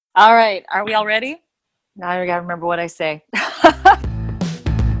All right. Are we all ready? Now I got to remember what I say.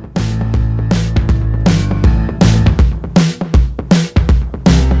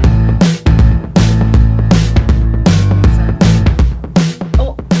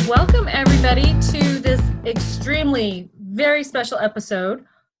 Oh, welcome everybody to this extremely very special episode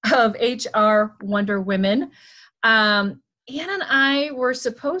of HR Wonder Women. Anna and I were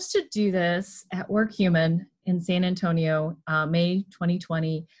supposed to do this at WorkHuman in San Antonio, May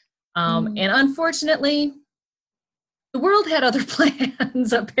 2020. And unfortunately, the world had other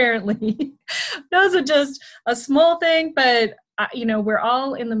plans, apparently. That was just a small thing, but, we're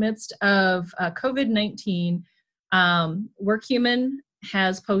all in the midst of COVID-19. WorkHuman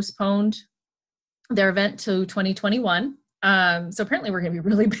has postponed their event to 2021. So apparently we're going to be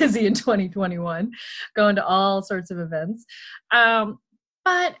really busy in 2021, going to all sorts of events.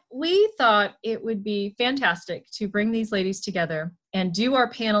 But we thought it would be fantastic to bring these ladies together and do our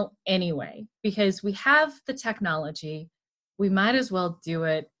panel anyway, because we have the technology. We might as well do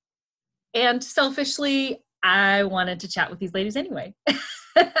it. And selfishly, I wanted to chat with these ladies anyway.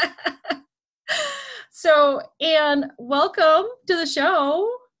 So, Anne, welcome to the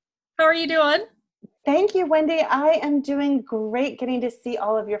show. How are you doing? Thank you, Wendy. I am doing great getting to see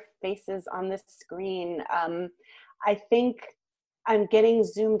all of your faces on this screen. I think I'm getting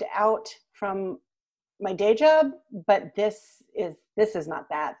zoomed out from my day job, but this is not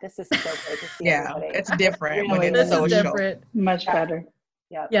that. This is so great to see everybody. It's different Really, when it's social. This is different. Much better.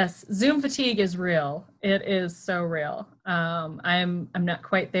 Yeah. Yes, Zoom fatigue is real. It is so real. I'm not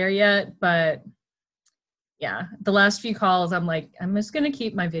quite there yet, but yeah, the last few calls, I'm like, I'm just gonna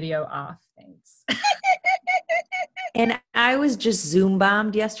keep my video off. Thanks. And I was just Zoom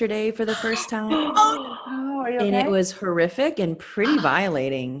bombed yesterday for the first time. Oh, are you okay? And it was horrific and pretty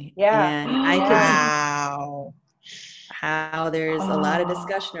violating. Yeah. And I could Wow. see how there's a lot of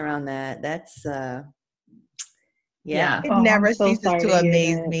discussion around that. That's, yeah. It never I'm so ceases sorry to to hear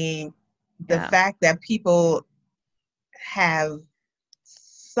amaze that. me the Yeah. fact that people have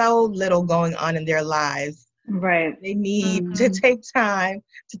so little going on in their lives. Right. They need to take time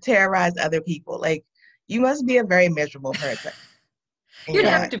to terrorize other people. Like, you must be a very miserable person. You'd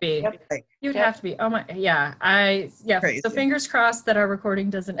have to be. Like, You'd have to be. Oh my, yeah. Crazy. So fingers crossed that our recording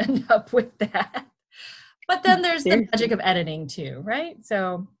doesn't end up with that. But then there's the magic of editing too, right?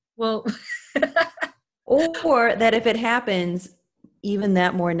 So, well. Or that if it happens, even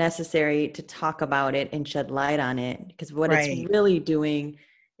that more necessary to talk about it and shed light on it. Because what it's really doing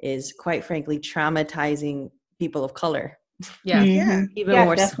is, quite frankly, traumatizing people of color. Yeah. Yeah. Even Yeah,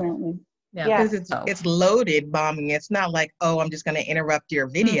 more so. Definitely. Yeah. Because it's loaded bombing. It's not like, oh, I'm just going to interrupt your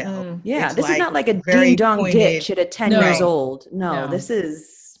video. Mm-mm. Yeah, It's this is not like a very ding-dong pointed. ditch at 10 No. years old. No, No. this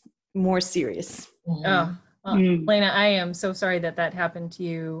is more serious. Oh, Lena, I am so sorry that happened to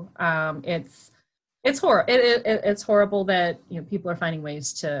you. It's horrible. It's horrible that people are finding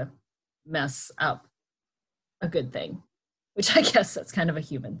ways to mess up a good thing, which I guess that's kind of a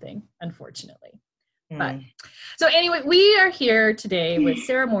human thing, unfortunately. But so anyway, we are here today with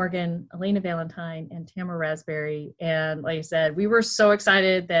Sarah Morgan, Elena Valentine, and Tamara Raspberry. And like I said, we were so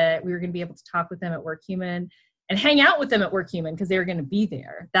excited that we were going to be able to talk with them at WorkHuman and hang out with them at WorkHuman because they were going to be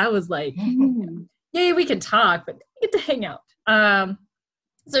there. That was like, yay, we can talk, but we get to hang out.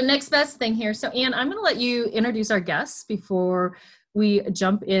 So next best thing here. So Anne, I'm going to let you introduce our guests before we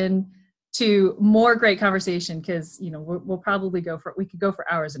jump in to more great conversation because, we'll probably we could go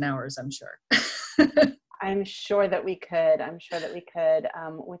for hours and hours, I'm sure. I'm sure that we could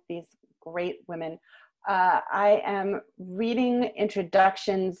with these great women. I am reading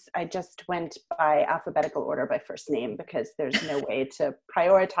introductions. I just went by alphabetical order by first name because there's no way to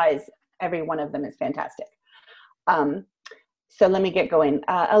prioritize. Every one of them is fantastic. So let me get going.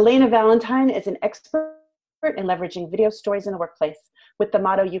 Elena Valentine is an expert in leveraging video stories in the workplace. With the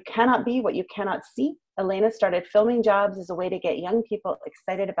motto, "You cannot be what you cannot see," Elena started filming jobs as a way to get young people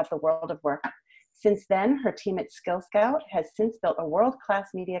excited about the world of work. Since then, her team at Skill Scout has since built a world-class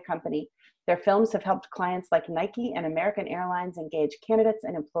media company. Their films have helped clients like Nike and American Airlines engage candidates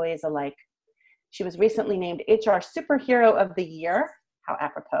and employees alike. She was recently named HR Superhero of the Year, how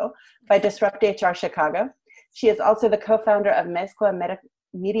apropos, by Disrupt HR Chicago. She is also the co-founder of Mezcla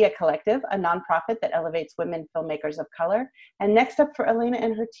Media Collective, a nonprofit that elevates women filmmakers of color. And next up for Elena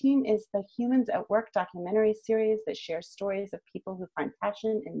and her team is the Humans at Work documentary series that shares stories of people who find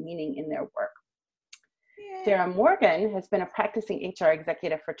passion and meaning in their work. Sarah Morgan has been a practicing HR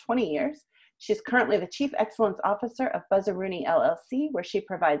executive for 20 years. She's currently the Chief Excellence Officer of Buzzaroonie LLC, where she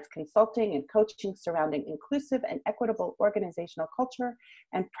provides consulting and coaching surrounding inclusive and equitable organizational culture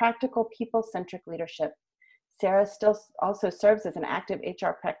and practical people-centric leadership. Sarah still also serves as an active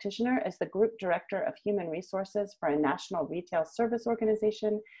HR practitioner as the Group Director of Human Resources for a national retail service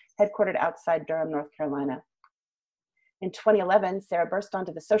organization headquartered outside Durham, North Carolina. In 2011, Sarah burst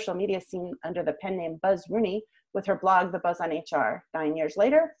onto the social media scene under the pen name Buzz Rooney with her blog, The Buzz on HR. 9 years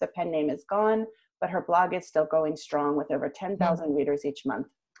later, the pen name is gone, but her blog is still going strong with over 10,000 readers each month.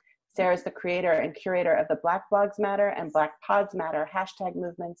 Sarah is the creator and curator of the Black Blogs Matter and Black Pods Matter hashtag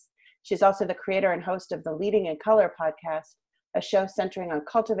movements. She's also the creator and host of the Leading in Color podcast, a show centering on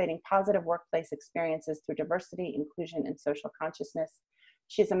cultivating positive workplace experiences through diversity, inclusion, and social consciousness.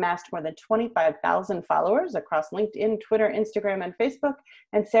 She's amassed more than 25,000 followers across LinkedIn, Twitter, Instagram, and Facebook.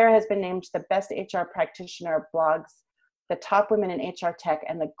 And Sarah has been named the best HR practitioner blogs, the top women in HR tech,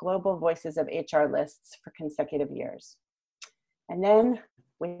 and the global voices of HR lists for consecutive years. And then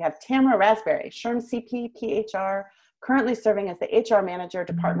we have Tamara Raspberry, SHRM CP, PHR, currently serving as the HR manager,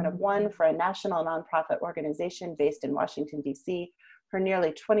 Department of One for a national nonprofit organization based in Washington, D.C. Her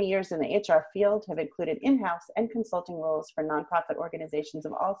nearly 20 years in the HR field have included in-house and consulting roles for nonprofit organizations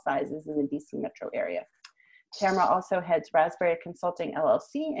of all sizes in the DC metro area. Tamara also heads Raspberry Consulting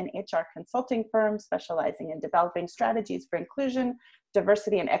LLC, an HR consulting firm specializing in developing strategies for inclusion,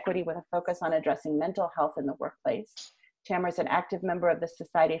 diversity, and equity with a focus on addressing mental health in the workplace. Tamara is an active member of the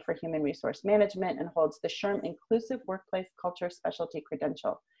Society for Human Resource Management and holds the SHRM Inclusive Workplace Culture Specialty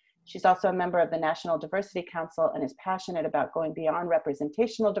Credential. She's also a member of the National Diversity Council and is passionate about going beyond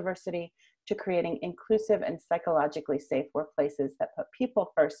representational diversity to creating inclusive and psychologically safe workplaces that put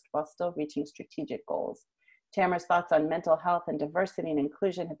people first while still reaching strategic goals. Tamara's thoughts on mental health and diversity and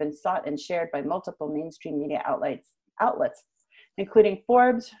inclusion have been sought and shared by multiple mainstream media outlets, including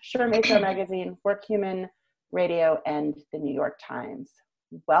Forbes, SHRM HR Magazine, WorkHuman, Radio, and the New York Times.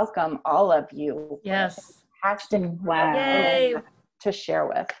 Welcome, all of you. Yes. Fantastic Yay. to share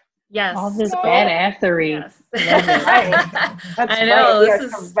with. Yes. All this badassery. Yes. Right. That's I know. Right. We are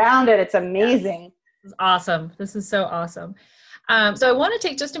surrounded. It's amazing. Yes. This is awesome. This is so awesome. So I want to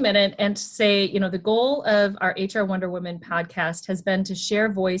take just a minute and say, the goal of our HR Wonder Women podcast has been to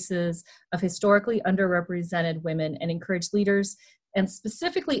share voices of historically underrepresented women and encourage leaders, and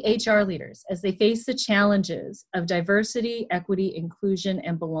specifically HR leaders, as they face the challenges of diversity, equity, inclusion,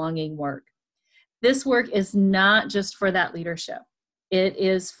 and belonging work. This work is not just for that leadership. It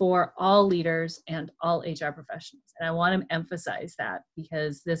is for all leaders and all HR professionals. And I want to emphasize that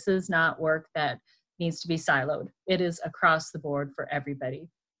because this is not work that needs to be siloed. It is across the board for everybody.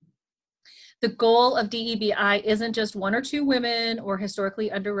 The goal of DEBI isn't just one or two women or historically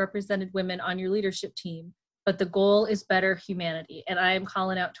underrepresented women on your leadership team, but the goal is better humanity. And I am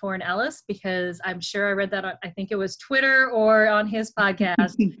calling out Torrin Ellis because I'm sure I read that on, I think it was Twitter or on his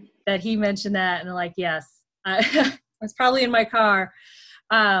podcast that he mentioned that. And I'm like, yes, I was probably in my car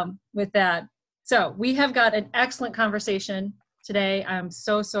with that. So we have got an excellent conversation today. I'm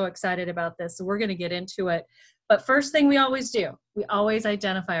so excited about this. So we're going to get into it. But first thing we always do, we always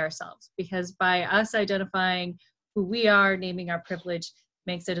identify ourselves, because by us identifying who we are, naming our privilege,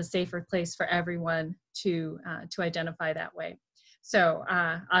 makes it a safer place for everyone to identify that way. So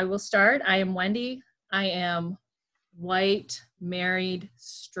I will start. I am Wendy. I am white, married,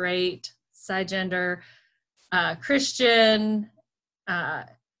 straight, cisgender, Christian, and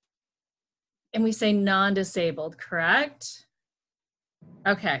we say non-disabled, correct?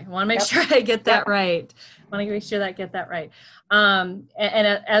 Okay, I want to make sure I get that right. I want to make sure that I get that right. And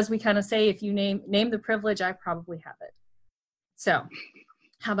as we kind of say, if you name the privilege, I probably have it. So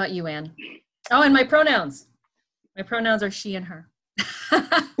how about you, Anne? Oh, and my pronouns. My pronouns are she and her.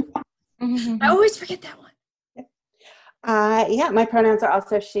 I always forget that one. Yeah, my pronouns are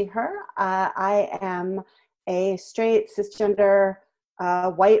also she, her. I am a straight, cisgender,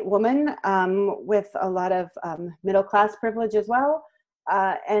 white woman with a lot of middle-class privilege as well.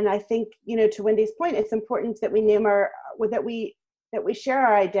 And I think, to Wendy's point, it's important that we name that we share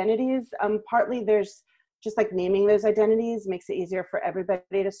our identities. Partly there's just like naming those identities makes it easier for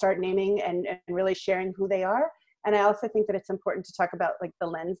everybody to start naming and really sharing who they are. And I also think that it's important to talk about like the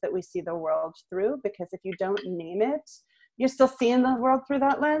lens that we see the world through, because if you don't name it, you're still seeing the world through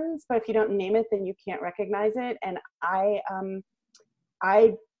that lens. But if you don't name it, then you can't recognize it. And I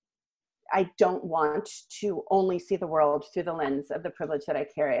don't want to only see the world through the lens of the privilege that I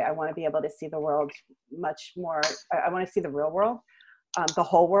carry. I want to be able to see the world much more. I want to see the real world, the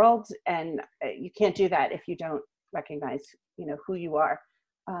whole world. And you can't do that if you don't recognize, who you are.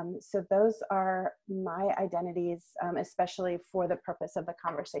 So those are my identities, especially for the purpose of the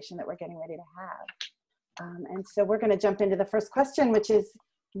conversation that we're getting ready to have. And so we're going to jump into the first question, which is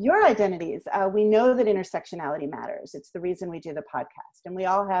your identities. We know that intersectionality matters. It's the reason we do the podcast. And we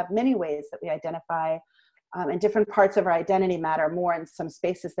all have many ways that we identify and different parts of our identity matter more in some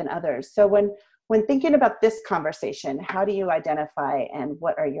spaces than others. So when thinking about this conversation, how do you identify and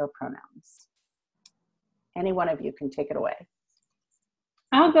what are your pronouns? Any one of you can take it away.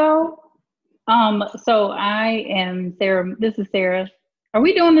 I'll go. So I am Sarah. This is Sarah. Are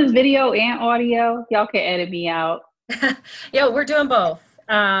we doing this video and audio? Y'all can edit me out. Yeah, we're doing both.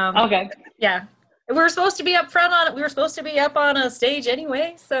 Okay. Yeah. We were supposed to be up front on it. We were supposed to be up on a stage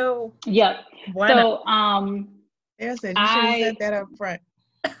anyway. So Yep. why So Sarah said you should have said that up front.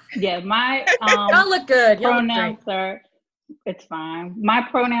 yeah, my y'all look good. Y'all look pronouns great. are, it's fine. My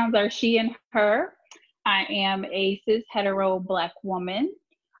pronouns are she and her. I am a cis hetero Black woman.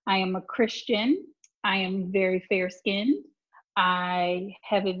 I am a Christian. I am very fair skinned. I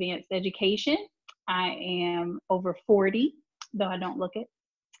have advanced education. I am over 40, though I don't look it.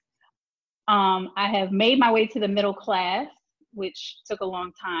 I have made my way to the middle class, which took a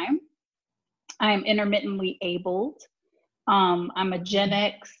long time. I am intermittently abled. I'm a Gen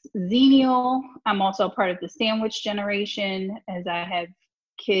X Xennial. I'm also a part of the sandwich generation, as I have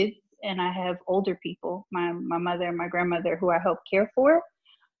kids and I have older people, my mother and my grandmother, who I help care for.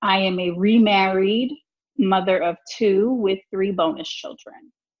 I am a remarried mother of 2 with 3 bonus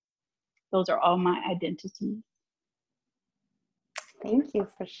children. Those are all my identities. Thank you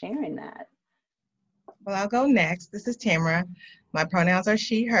for sharing that. Well, I'll go next. This is Tamara. My pronouns are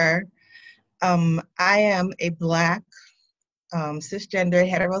she, her. I am a Black, cisgender,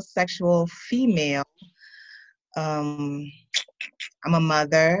 heterosexual female. I'm a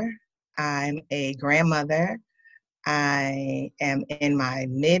mother. I'm a grandmother. I am in my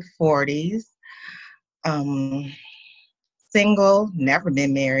mid-40s. Single, never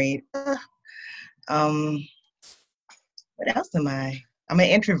been married. What else am I? I'm an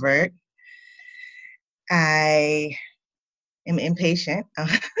introvert. I am impatient. When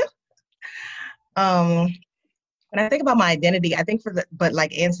I think about my identity, I think but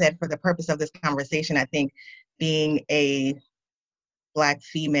like Ann said, for the purpose of this conversation, I think being a Black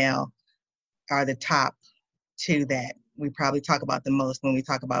female are the top 2 that we probably talk about the most when we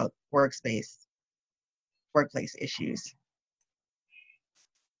talk about workplace issues.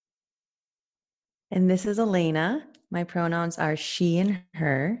 And this is Elena. My pronouns are she and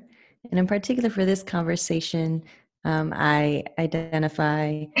her. And in particular for this conversation, I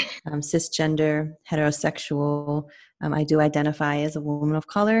identify cisgender, heterosexual. I do identify as a woman of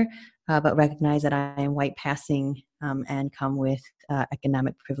color, but recognize that I am white passing and come with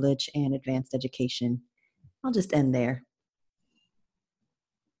economic privilege and advanced education. I'll just end there.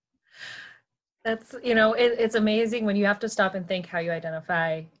 That's, it's amazing when you have to stop and think how you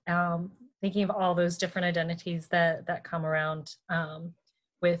identify, thinking of all those different identities that come around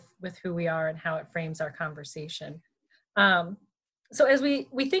with who we are and how it frames our conversation. So as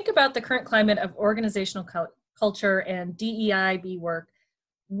we think about the current climate of organizational culture and DEIB work,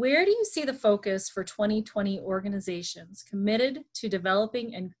 where do you see the focus for 2020 organizations committed to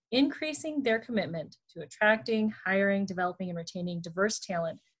developing and increasing their commitment to attracting, hiring, developing, and retaining diverse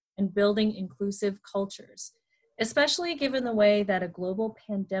talent and building inclusive cultures, especially given the way that a global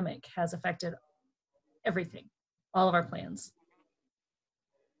pandemic has affected everything, all of our plans?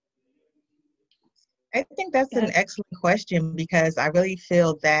 I think that's an excellent question, because I really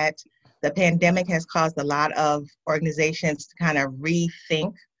feel that the pandemic has caused a lot of organizations to kind of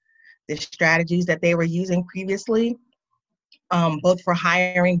rethink the strategies that they were using previously, both for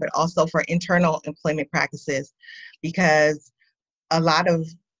hiring, but also for internal employment practices, because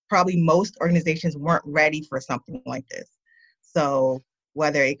probably most organizations weren't ready for something like this. So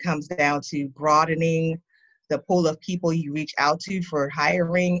whether it comes down to broadening the pool of people you reach out to for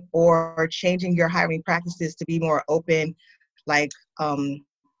hiring, or changing your hiring practices to be more open, like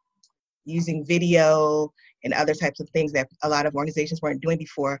using video and other types of things that a lot of organizations weren't doing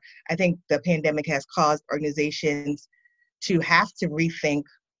before. I think the pandemic has caused organizations to have to rethink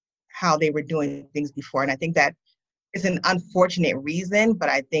how they were doing things before. And I think that is an unfortunate reason, but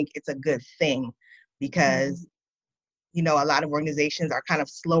I think it's a good thing, because a lot of organizations are kind of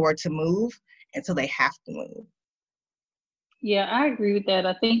slower to move, and so they have to move. Yeah, I agree with that.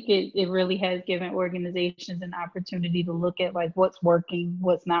 I think it really has given organizations an opportunity to look at like what's working,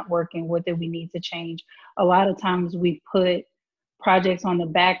 what's not working, what do we need to change. A lot of times we put projects on the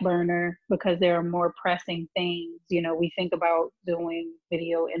back burner because there are more pressing things. We think about doing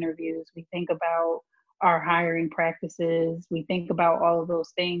video interviews, we think about our hiring practices, we think about all of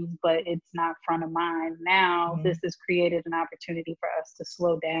those things, but it's not front of mind. Now, this has created an opportunity for us to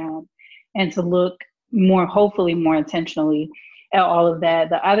slow down and to look hopefully more intentionally at all of that.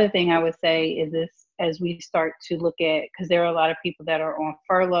 The other thing I would say is this, as we start to look at, because there are a lot of people that are on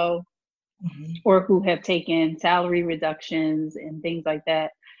furlough, or who have taken salary reductions and things like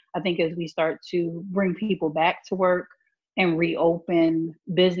that. I think as we start to bring people back to work and reopen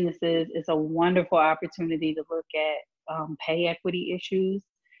businesses, it's a wonderful opportunity to look at pay equity issues.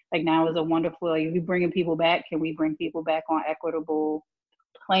 Like now is a wonderful, like if we bringing people back, can we bring people back on equitable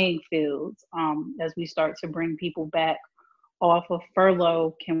playing fields? As we start to bring people back off of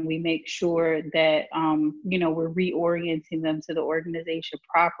furlough, can we make sure that, we're reorienting them to the organization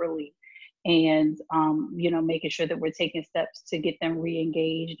properly, and, making sure that we're taking steps to get them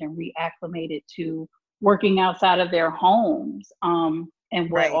re-engaged and reacclimated to working outside of their homes, and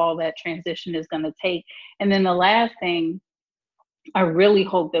what all that transition is going to take. And then the last thing I really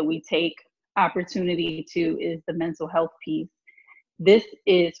hope that we take opportunity to is the mental health piece. This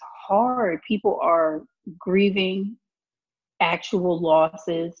is hard. People are grieving actual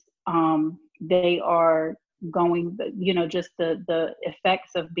losses. They are going, just the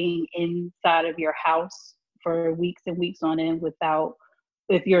effects of being inside of your house for weeks and weeks on end without,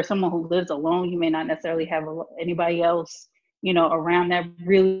 if you're someone who lives alone, you may not necessarily have anybody else, around. That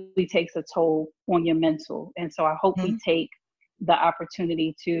really takes a toll on your mental. And so I hope we take the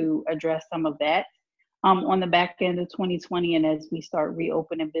opportunity to address some of that on the back end of 2020, and as we start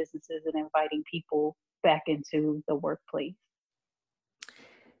reopening businesses and inviting people back into the workplace.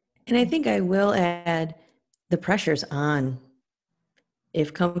 And I think I will add, the pressure's on.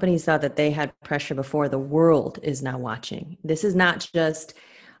 If companies thought that they had pressure before, the world is now watching. This is not just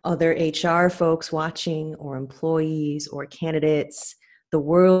other HR folks watching or employees or candidates. The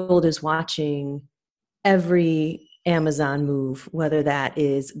world is watching every Amazon move, whether that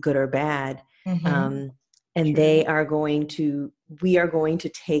is good or bad. And we are going to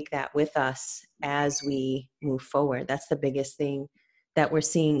take that with us as we move forward. That's the biggest thing that we're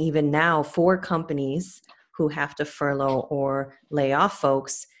seeing even now for companies who have to furlough or lay off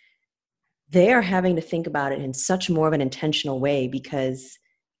folks. They are having to think about it in such more of an intentional way, because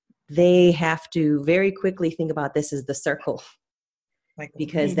they have to very quickly think about this as the circle,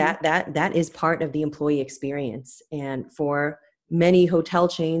 because that is part of the employee experience. And for many hotel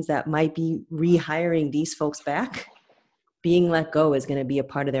chains that might be rehiring these folks back, being let go is going to be a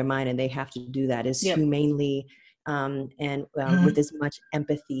part of their mind, and they have to do that as humanely and with as much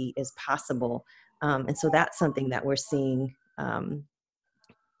empathy as possible. And so that's something that we're seeing,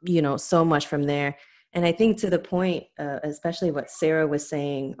 so much from there. And I think to the point, especially what Sarah was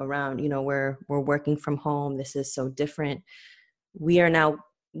saying around, we're working from home. This is so different. We are now,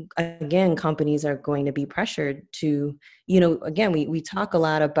 again, companies are going to be pressured to, again, we talk a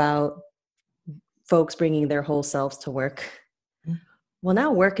lot about folks bringing their whole selves to work. Well,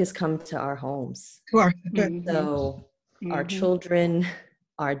 now work has come to our homes. Sure. So our children,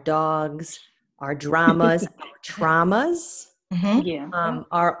 our dogs, our dramas, our traumas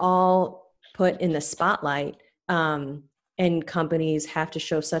are all put in the spotlight. And companies have to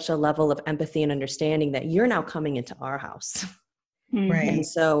show such a level of empathy and understanding that you're now coming into our house. And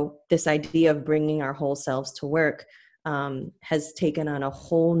so this idea of bringing our whole selves to work has taken on a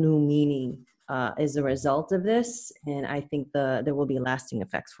whole new meaning as a result of this. And I think there will be lasting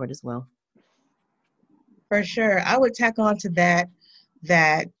effects for it as well. For sure. I would tack on to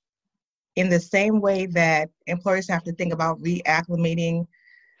that in the same way that employers have to think about reacclimating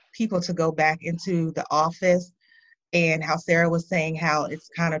people to go back into the office, and how Sarah was saying how it's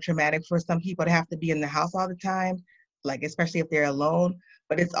kind of traumatic for some people to have to be in the house all the time, like especially if they're alone.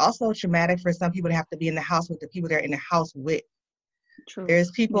 But it's also traumatic for some people to have to be in the house with the people they're in the house with. True.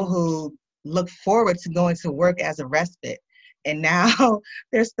 There's people who look forward to going to work as a respite, and now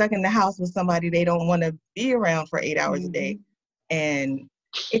they're stuck in the house with somebody they don't want to be around for 8 hours a day. And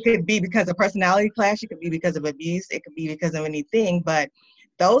it could be because of personality clash, it could be because of abuse, it could be because of anything, but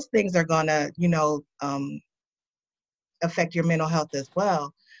those things are gonna, affect your mental health as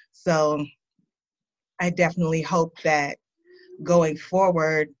well. So I definitely hope that going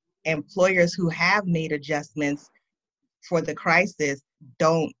forward, employers who have made adjustments for the crisis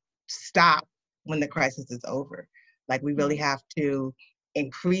don't stop when the crisis is over. Like, we really have to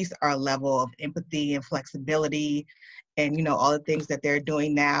increase our level of empathy and flexibility, and all the things that they're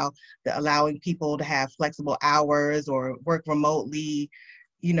doing now, allowing people to have flexible hours or work remotely.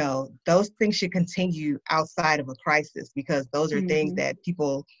 Those things should continue outside of a crisis, because those are things that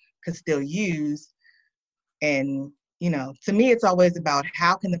people could still use. And to me, it's always about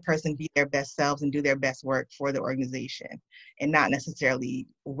how can the person be their best selves and do their best work for the organization, and not necessarily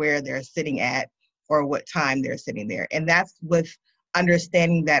where they're sitting at or what time they're sitting there. And that's with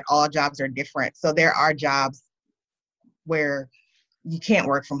understanding that all jobs are different. So there are jobs where you can't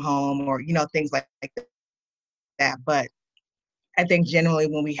work from home, or things like that. But I think generally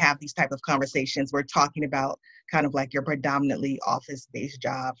when we have these type of conversations, we're talking about kind of like your predominantly office-based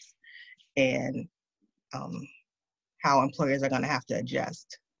jobs and how employers are going to have to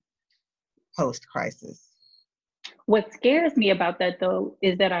adjust post-crisis. What scares me about that, though,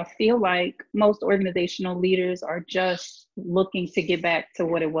 is that I feel like most organizational leaders are just looking to get back to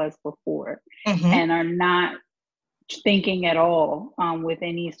what it was before and are not thinking at all with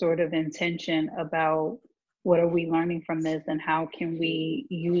any sort of intention about what are we learning from this and how can we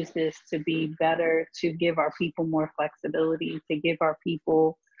use this to be better, to give our people more flexibility, to give our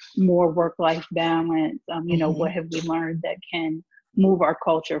people more work-life balance. You know, what have we learned that can move our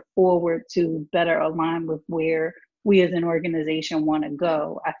culture forward to better align with where we as an organization want to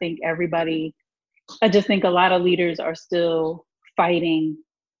go? I just think a lot of leaders are still fighting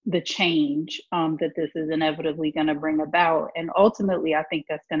the change that this is inevitably going to bring about. And ultimately, I think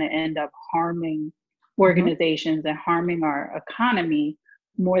that's going to end up harming organizations and harming our economy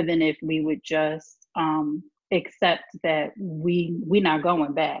more than if we would just accept that we're not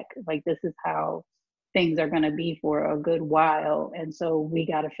going back. Like, this is how things are going to be for a good while. And so we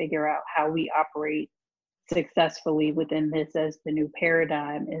got to figure out how we operate successfully within this as the new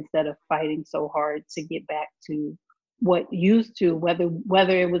paradigm, instead of fighting so hard to get back to what used to,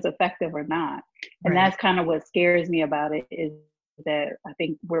 whether it was effective or not. And that's kind of what scares me about it, is that I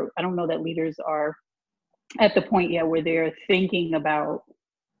think I don't know that leaders are at the point yet where they're thinking about,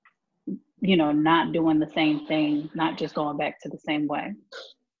 you know, not doing the same thing, not just going back to the same way.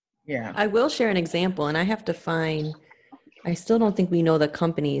 Yeah. I will share an example, and I have to find, I still don't think we know the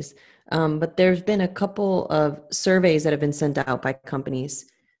companies, but there's been a couple of surveys that have been sent out by companies,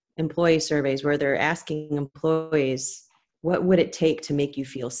 employee surveys, where they're asking employees, what would it take to make you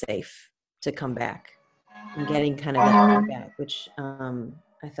feel safe to come back? And getting kind of that feedback, which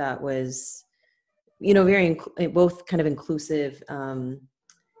I thought was, you know, both kind of inclusive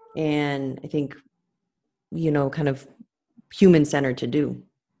and I think, you know, kind of human-centered to do.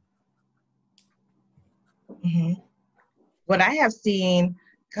 What I have seen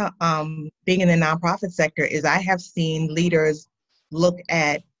being in the nonprofit sector is I have seen leaders look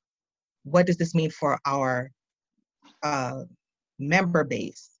at what does this mean for our member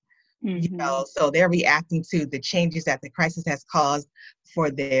base. You know, so they're reacting to the changes that the crisis has caused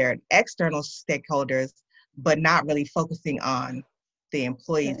for their external stakeholders, but not really focusing on the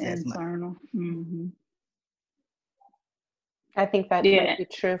employees as much. I think that might be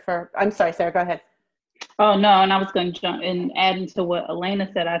true for, I'm sorry, Sarah, go ahead. Oh, no, and I was going to jump in, adding to what Elena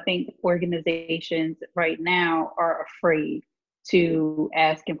said. I think organizations right now are afraid to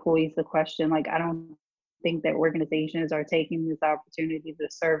ask employees the question. Like, I don't think that organizations are taking this opportunity to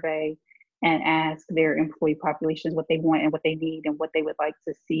survey and ask their employee populations what they want and what they need and what they would like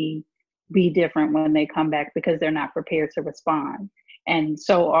to see be different when they come back, because they're not prepared to respond. And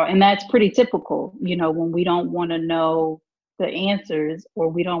so, and that's pretty typical, you know, when we don't want to know the answers or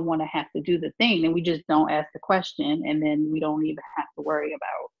we don't want to have to do the thing, then we just don't ask the question, and then we don't even have to worry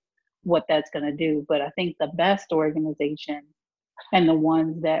about what that's going to do. But I think the best organizations and the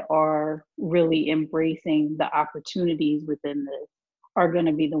ones that are really embracing the opportunities within this are going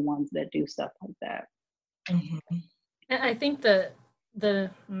to be the ones that do stuff like that. And I think the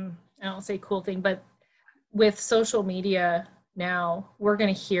I don't say cool thing, but with social media now, we're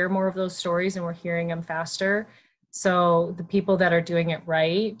going to hear more of those stories, and we're hearing them faster. So the people that are doing it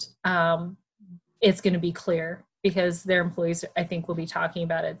right, it's going to be clear, because their employees, I think, will be talking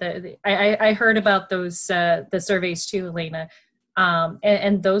about it. I heard about those the surveys too, Elena,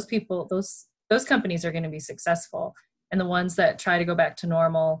 and those people, those companies are going to be successful, and the ones that try to go back to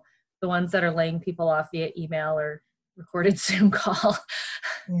normal, the ones that are laying people off via email or recorded Zoom call,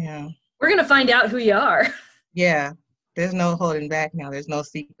 we're going to find out who you are. Yeah, there's no holding back now. There's no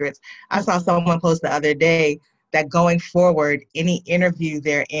secrets. I saw someone post the other day that going forward, any interview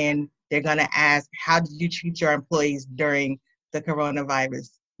they're in, they're going to ask, how did you treat your employees during the coronavirus?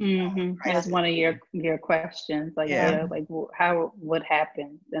 That's one of your questions, like, like what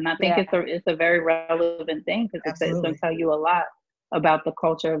happened? And I think it's a very relevant thing, because it's going to tell you a lot about the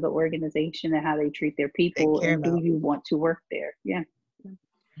culture of the organization and how they treat their people, and do you want to work there? Yeah.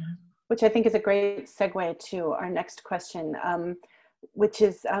 Which I think is a great segue to our next question, which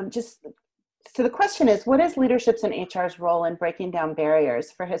is so the question is, what is leadership's and HR's role in breaking down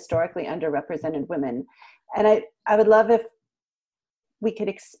barriers for historically underrepresented women? And I would love if we could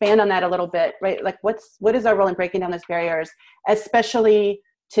expand on that a little bit, right? Like, what is our role in breaking down those barriers, especially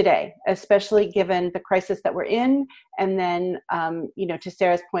today, especially given the crisis that we're in? And then, you know, to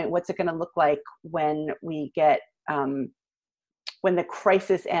Sarah's point, what's it going to look like when we get, when the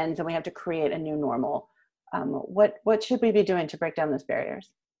crisis ends and we have to create a new normal? What should we be doing to break down those barriers?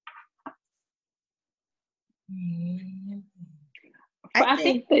 I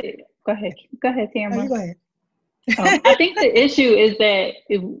think that, go ahead, Tamara. No, you go ahead. I think the issue is that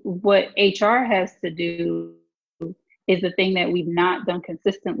what HR has to do is the thing that we've not done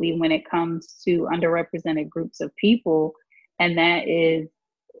consistently when it comes to underrepresented groups of people, and that is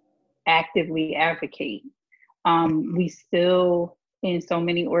actively advocate. We still, in so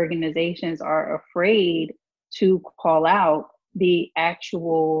many organizations, are afraid to call out the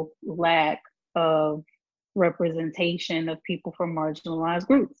actual lack of representation of people from marginalized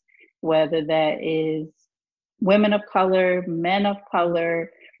groups, whether that is women of color, men of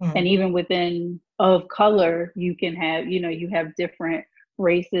color, and even within of color, you can have, you have different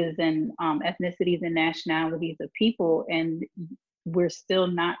races and ethnicities and nationalities of people, and we're still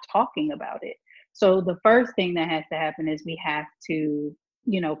not talking about it. So the first thing that has to happen is we have to,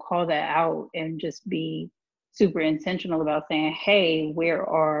 call that out and just be super intentional about saying, hey,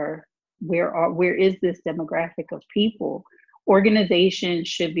 where is this demographic of people? Organizations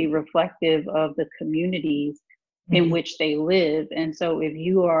should be reflective of the communities in which they live. And so if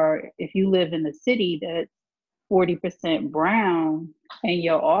you live in a city that's 40% brown and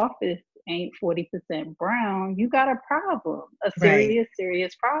your office ain't 40% brown, you got a problem, a serious,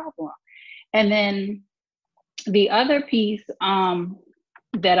 serious problem. And then the other piece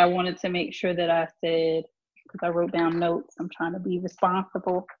that I wanted to make sure that I said, because I wrote down notes, I'm trying to be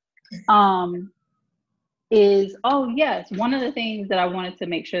responsible, is, one of the things that I wanted to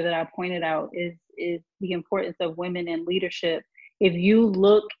make sure that I pointed out is the importance of women in leadership. If you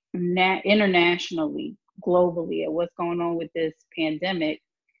look internationally, globally, at what's going on with this pandemic,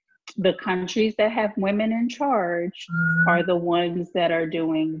 the countries that have women in charge are the ones that are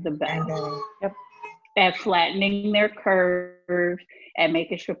doing the best at flattening their curve, at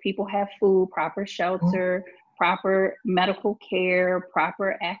making sure people have food, proper shelter, proper medical care,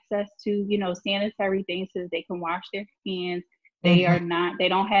 proper access to, sanitary things so they can wash their hands. They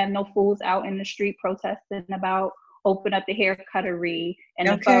don't have no fools out in the street protesting about open up the hair cuttery and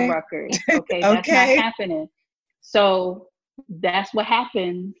the Fuddruckers. Okay, that's not happening. So that's what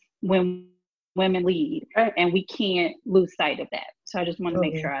happens when women lead, and we can't lose sight of that. So I just want to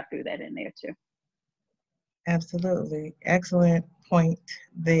make sure I threw that in there too. Absolutely. Excellent point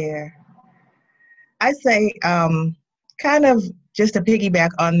there. I say, kind of just to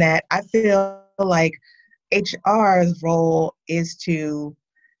piggyback on that, I feel like HR's role is to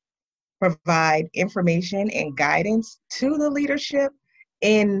provide information and guidance to the leadership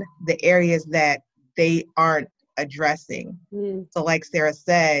in the areas that they aren't addressing. So like Sarah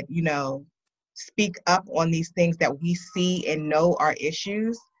said, speak up on these things that we see and know are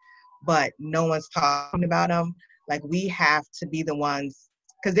issues, but no one's talking about them. Like, we have to be the ones,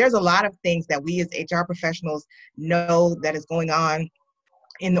 because there's a lot of things that we as HR professionals know that is going on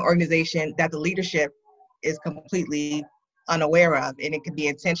in the organization that the leadership is completely unaware of. And it could be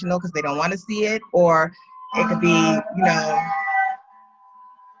intentional because they don't want to see it, or it could be,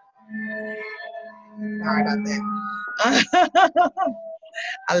 sorry about that.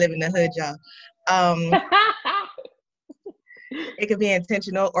 I live in the hood, y'all. It could be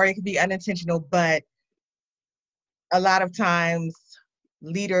intentional or it could be unintentional, but a lot of times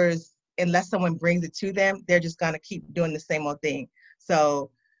leaders, unless someone brings it to them, they're just going to keep doing the same old thing.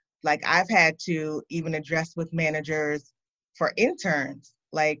 So like, I've had to even address with managers for interns,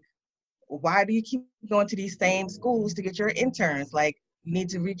 like, why do you keep going to these same schools to get your interns? Like, you need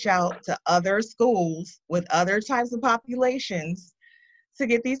to reach out to other schools with other types of populations to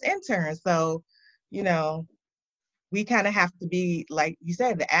get these interns. So, we kind of have to be, like you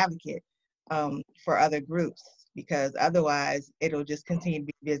said, the advocate for other groups, because otherwise it'll just continue to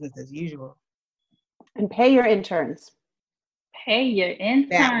be business as usual. And pay your interns. Pay your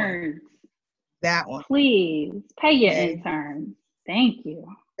interns. That one. Please, pay your interns. Thank you.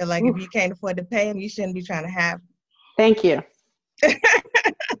 Like, if you can't afford to pay them, you shouldn't be trying to have them. Thank you.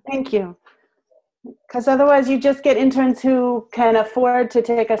 Thank you. Because otherwise you just get interns who can afford to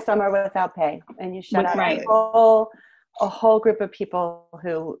take a summer without pay, and you shut out a whole group of people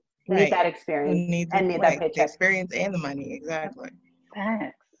who need that experience and need that paycheck. The experience and the money, exactly.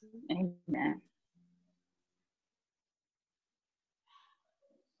 Thanks. Amen.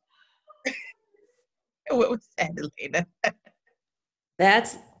 What was that, Elena?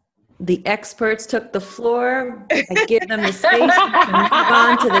 That's the experts took the floor. I give them the space to move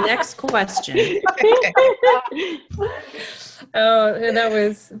on to the next question. Oh,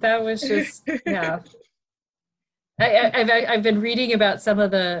 that was just, yeah. I've been reading about some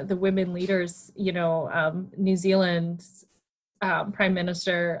of the women leaders, New Zealand's Prime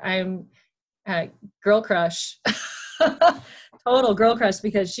Minister. girl crush, total girl crush,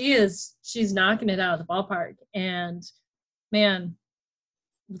 because she's knocking it out of the ballpark. And man,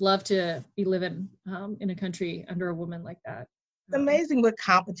 would love to be living in a country under a woman like that. It's amazing what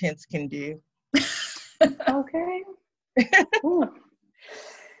competence can do. Okay.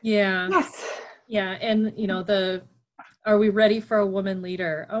 Yeah. Yes. Yeah. And are we ready for a woman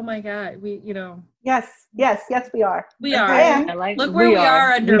leader? Oh my God. Yes, we are. We are. And look where we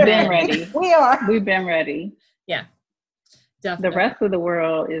are under We've men. been ready. We are. We've been ready. Yeah. Definitely. The rest of the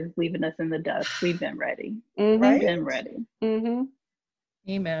world is leaving us in the dust. We've been ready. Mm-hmm. Right? We've been ready. Mm-hmm.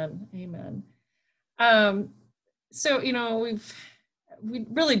 Amen. So, we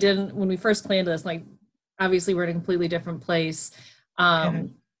really didn't, when we first planned this, like, obviously we're in a completely different place,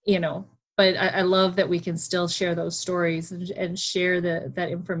 but I love that we can still share those stories and share that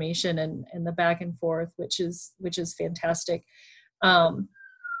information and the back and forth, which is fantastic. And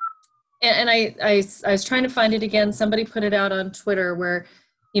I was trying to find it again. Somebody put it out on Twitter where,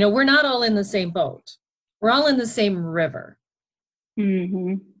 we're not all in the same boat. We're all in the same river.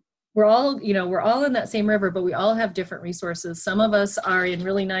 Mm-hmm. We're all in that same river, but we all have different resources. Some of us are in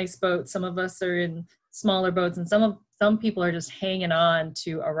really nice boats. Some of us are in smaller boats, and some people are just hanging on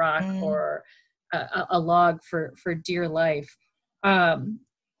to a rock or a log for dear life.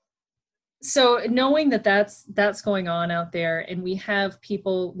 So knowing that's going on out there, and we have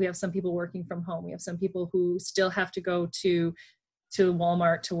some people working from home. We have some people who still have to go to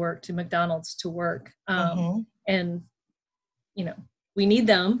Walmart to work, to McDonald's to work, and we need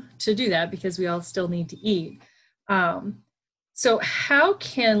them to do that because we all still need to eat. So how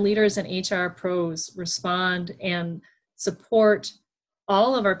can leaders and HR pros respond and support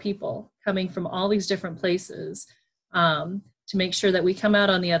all of our people coming from all these different places to make sure that we come out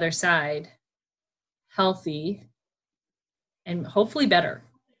on the other side healthy and hopefully better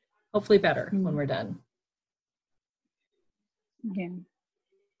when we're done? Yeah.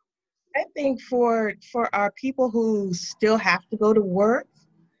 I think for our people who still have to go to work,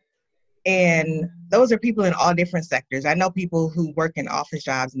 and those are people in all different sectors. I know people who work in office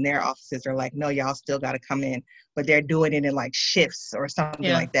jobs and their offices are like, no, y'all still got to come in, but they're doing it in like shifts or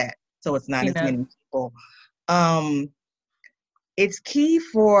something like that. So it's not as many people. It's key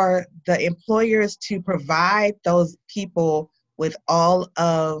for the employers to provide those people with all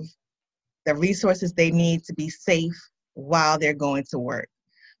of the resources they need to be safe while they're going to work.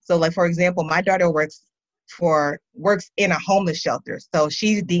 So like, for example, my daughter works in a homeless shelter. So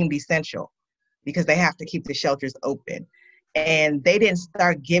she's deemed essential because they have to keep the shelters open. And they didn't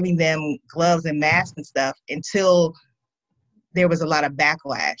start giving them gloves and masks and stuff until there was a lot of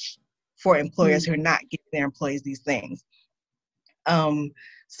backlash for employers who are not giving their employees these things.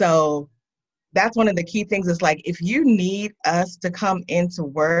 So that's one of the key things is like, if you need us to come into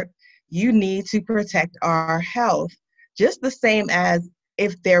work, you need to protect our health, just the same as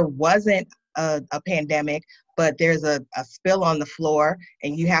if there wasn't a pandemic, but there's a spill on the floor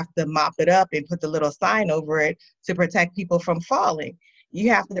and you have to mop it up and put the little sign over it to protect people from falling. You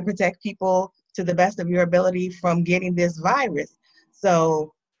have to protect people to the best of your ability from getting this virus.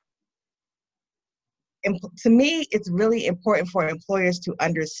 So to me, it's really important for employers to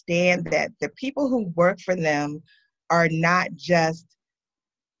understand that the people who work for them are not just,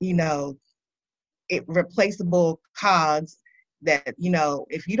 replaceable cogs that,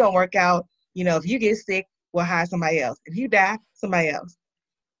 if you don't work out, if you get sick, we'll hire somebody else. If you die, somebody else.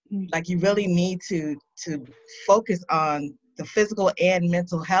 Like, you really need to focus on the physical and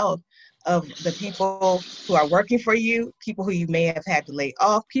mental health of the people who are working for you, people who you may have had to lay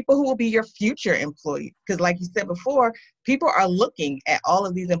off, people who will be your future employees. Because like you said before, people are looking at all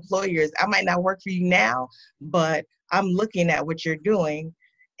of these employers. I might not work for you now, but I'm looking at what you're doing.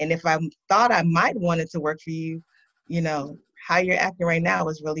 And if I thought I might wanted to work for you, how you're acting right now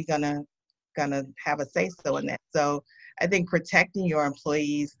is really gonna have a say-so in that. So I think protecting your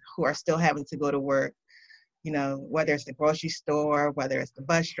employees who are still having to go to work, whether it's the grocery store, whether it's the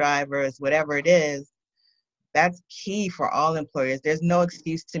bus drivers, whatever it is, that's key for all employers. There's no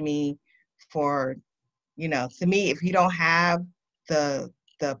excuse to me for, to me, if you don't have the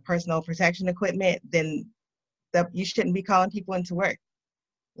personal protection equipment, then you shouldn't be calling people into work.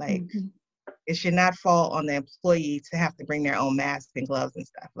 Like, it should not fall on the employee to have to bring their own masks and gloves and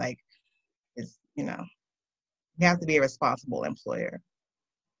stuff. Like, it's, you have to be a responsible employer.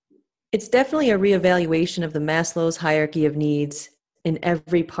 It's definitely a reevaluation of the Maslow's hierarchy of needs in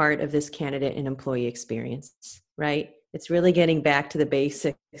every part of this candidate and employee experience, right? It's really getting back to the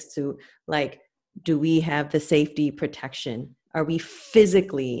basics to, like, do we have the safety protection? Are we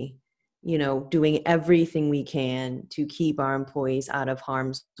physically doing everything we can to keep our employees out of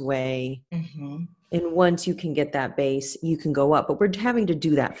harm's way. Mm-hmm. And once you can get that base, you can go up. But we're having to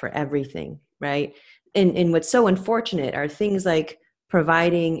do that for everything, right? And what's so unfortunate are things like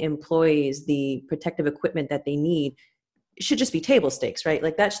providing employees the protective equipment that they need. It should just be table stakes, right?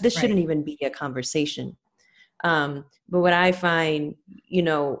 Like this shouldn't even be a conversation. But what I find,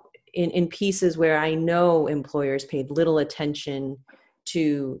 in pieces where I know employers paid little attention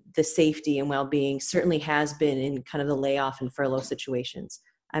to the safety and well-being, certainly has been in kind of the layoff and furlough situations.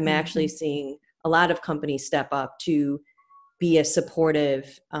 I'm actually seeing a lot of companies step up to be as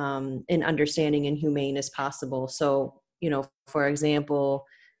supportive and understanding and humane as possible. So, for example,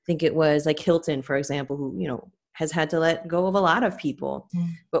 I think it was like Hilton, for example, who, has had to let go of a lot of people,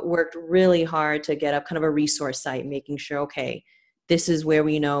 but worked really hard to get up kind of a resource site, making sure, okay, this is where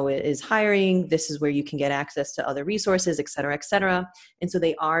we know it is hiring, this is where you can get access to other resources, et cetera, et cetera. And so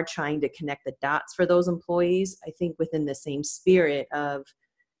they are trying to connect the dots for those employees, I think within the same spirit of,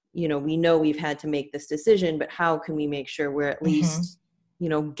 we know we've had to make this decision, but how can we make sure we're at least,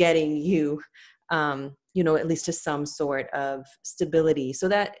 getting you, at least to some sort of stability. So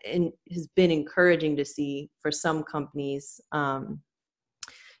that has been encouraging to see for some companies, who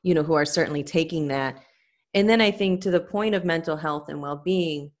are certainly taking that. And then I think to the point of mental health and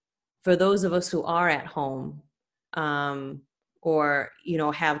well-being, for those of us who are at home, or,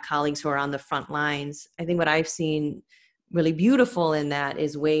 have colleagues who are on the front lines, I think what I've seen really beautiful in that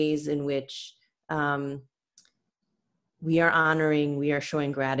is ways in which we are honoring, we are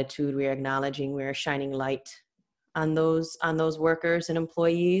showing gratitude, we are acknowledging, we are shining light on those workers and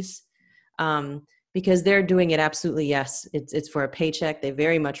employees, because they're doing it absolutely, yes, it's for a paycheck. They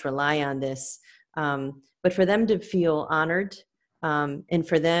very much rely on this, but for them to feel honored, and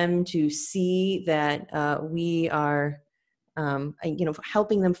for them to see that we are,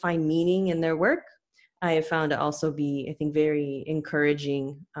 helping them find meaning in their work, I have found to also be, I think, very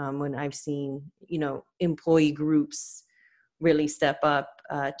encouraging when I've seen, employee groups really step up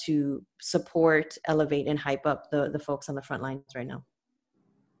to support, elevate, and hype up the folks on the front lines right now.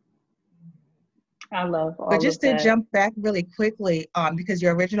 I love all of that. But just to jump back really quickly, because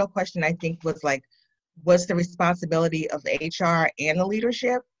your original question, I think, was like, what's the responsibility of HR and the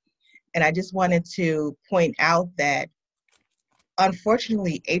leadership? And I just wanted to point out that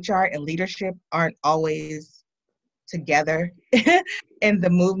unfortunately, HR and leadership aren't always together in the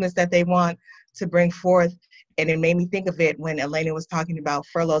movements that they want to bring forth. And it made me think of it when Elena was talking about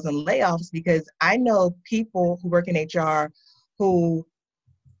furloughs and layoffs, because I know people who work in HR who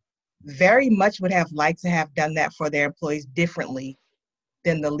very much would have liked to have done that for their employees differently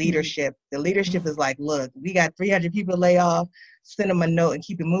than the leadership. The leadership is like, look, we got 300 people lay off, send them a note and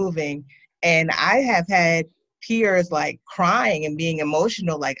keep it moving. And I have had peers like crying and being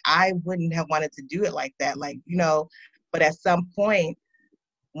emotional, like I wouldn't have wanted to do it like that, but at some point,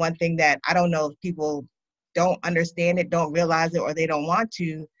 one thing that I don't know if people don't understand it, don't realize it, or they don't want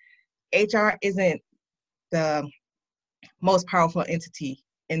to, HR isn't the most powerful entity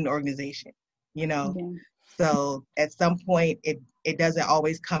in the organization, so at some point it doesn't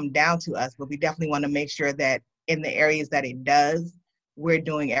always come down to us, but we definitely want to make sure that in the areas that it does, we're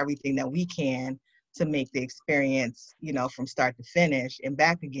doing everything that we can to make the experience, from start to finish and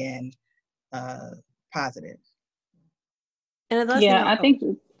back again, positive. And I think,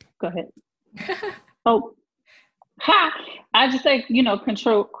 go ahead. I just say,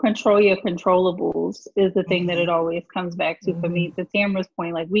 control your controllables is the thing that it always comes back to for me. To Tamara's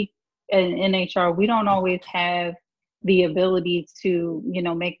point, like we in HR, we don't always have the ability to,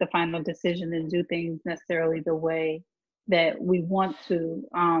 make the final decision and do things necessarily the way that we want to.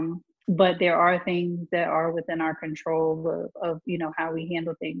 But there are things that are within our control of how we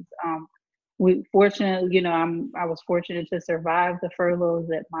handle things. We fortunately, I was fortunate to survive the furloughs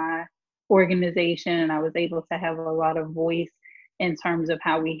at my organization, and I was able to have a lot of voice in terms of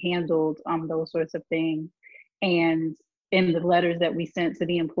how we handled those sorts of things, and in the letters that we sent to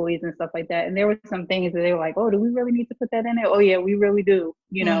the employees and stuff like that. And there were some things that they were like, oh, do we really need to put that in there? Oh yeah, we really do,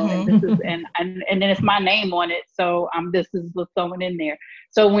 and this is and then it's my name on it, so this is what's going in there.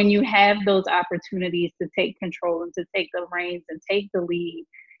 So when you have those opportunities to take control and to take the reins and take the lead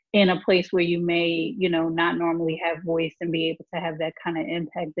in a place where you may, not normally have voice and be able to have that kind of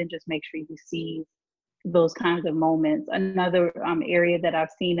impact, then just make sure you seize those kinds of moments. Another area that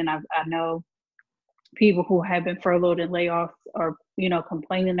I've seen, and I know people who have been furloughed and layoffs are,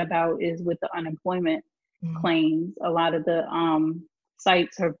 complaining about, is with the unemployment claims. A lot of the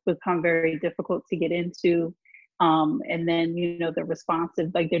sites have become very difficult to get into. And then, the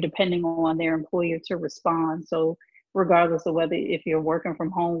responsive, like they're depending on their employer to respond. So regardless of whether if you're working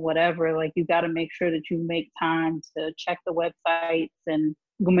from home, whatever, like you got to make sure that you make time to check the websites and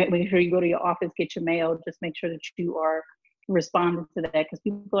make sure you go to your office, get your mail, just make sure that you are responding to that, because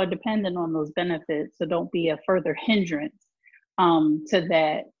people are dependent on those benefits. So don't be a further hindrance to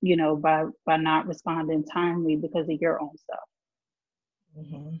that, by not responding timely because of your own stuff.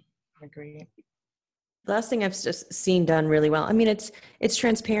 Mm-hmm. Agreed. The last thing I've just seen done really well, I mean, it's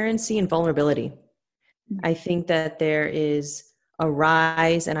transparency and vulnerability. I think that there is a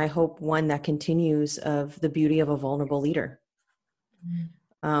rise, and I hope one that continues, of the beauty of a vulnerable leader.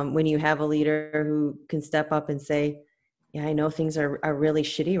 When you have a leader who can step up and say, yeah, I know things are really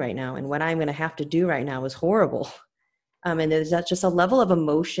shitty right now, and what I'm going to have to do right now is horrible. And there's just a level of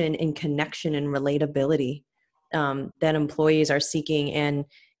emotion and connection and relatability that employees are seeking. And,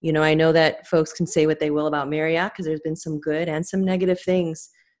 I know that folks can say what they will about Marriott, because there's been some good and some negative things.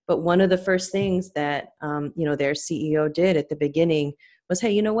 But one of the first things that, their CEO did at the beginning was,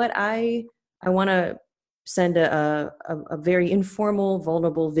 hey, you know what? I want to send a very informal,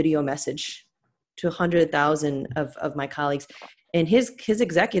 vulnerable video message to 100,000 of my colleagues. And his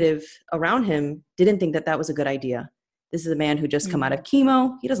executive around him didn't think that was a good idea. This is a man who just come out of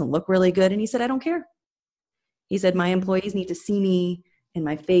chemo. He doesn't look really good. And he said, I don't care. He said, my employees need to see me in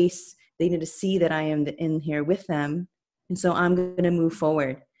my face. They need to see that I am in here with them. And so I'm going to move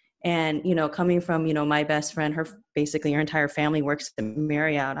forward. And, coming from, my best friend, her entire family works at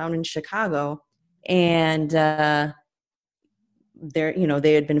Marriott out in Chicago. And they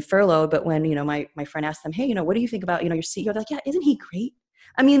had been furloughed. But when, my friend asked them, hey, what do you think about, your CEO? They're like, yeah, isn't he great?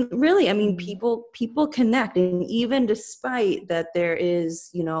 I mean, really, people connect. And even despite that there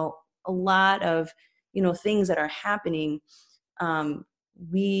is, a lot of, things that are happening,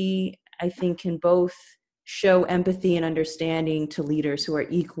 we, I think, can both show empathy and understanding to leaders who are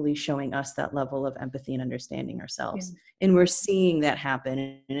equally showing us that level of empathy and understanding ourselves. Yeah. And we're seeing that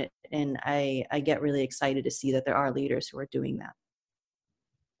happen. And I get really excited to see that there are leaders who are doing that.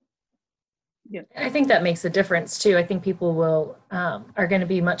 Yeah. I think that makes a difference too. I think people are going to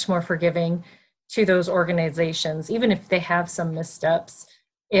be much more forgiving to those organizations, even if they have some missteps,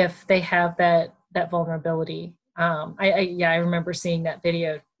 if they have that vulnerability. I remember seeing that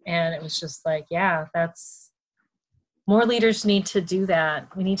video, and it was just like, yeah, that's more leaders need to do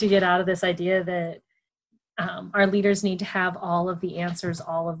that. We need to get out of this idea that our leaders need to have all of the answers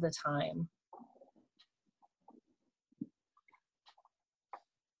all of the time.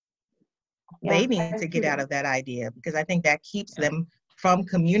 They need to get out of that idea, because I think that keeps them from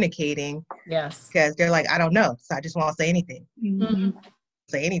communicating. Yes. Because they're like, I don't know, so I just won't say anything. Mm-hmm.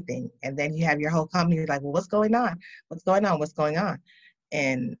 Say anything. And then you have your whole company, you're like, well, what's going on? What's going on? What's going on?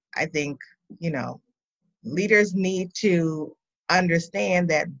 And I think, leaders need to understand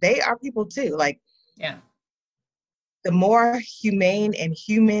that they are people too. Like, yeah. The more humane and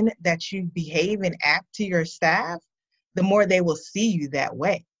human that you behave and act to your staff, the more they will see you that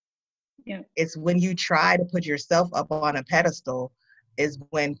way. Yeah. It's when you try to put yourself up on a pedestal is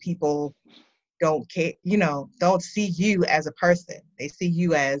when people don't care, don't see you as a person. They see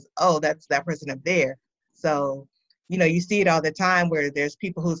you as, oh, that's that person up there. So, you see it all the time where there's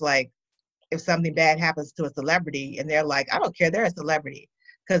people who's like, if something bad happens to a celebrity and they're like, I don't care, they're a celebrity,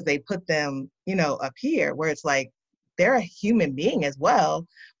 because they put them, up here, where it's like, they're a human being as well,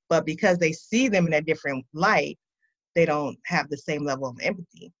 but because they see them in a different light, they don't have the same level of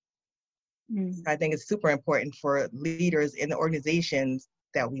empathy. Mm-hmm. I think it's super important for leaders in the organizations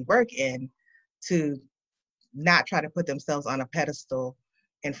that we work in to not try to put themselves on a pedestal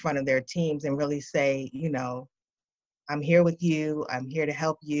in front of their teams and really say, I'm here with you. I'm here to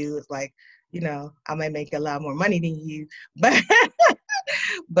help you. It's like, I might make a lot more money than you, but,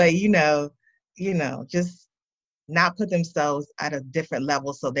 just not put themselves at a different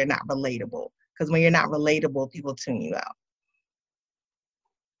level so they're not relatable. Because when you're not relatable, people tune you out.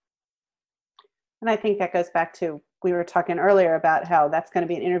 And I think that goes back to, we were talking earlier about how that's going to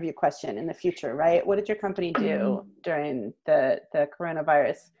be an interview question in the future, right? What did your company do during the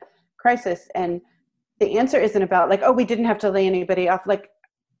coronavirus crisis? And the answer isn't about like, oh, we didn't have to lay anybody off. Like,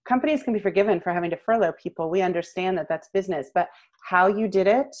 companies can be forgiven for having to furlough people. We understand that that's business, but how you did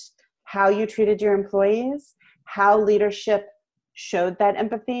it, how you treated your employees, how leadership showed that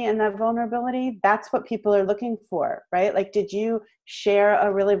empathy and that vulnerability, that's what people are looking for, right? Like, did you share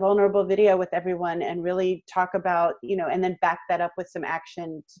a really vulnerable video with everyone and really talk about, and then back that up with some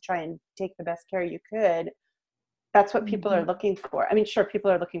action to try and take the best care you could? That's what people are looking for. I mean, sure,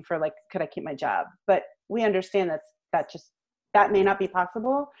 people are looking for like, could I keep my job? But we understand that may not be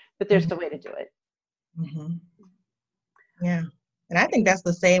possible, but there's the way to do it. Mm-hmm. Yeah. And I think that's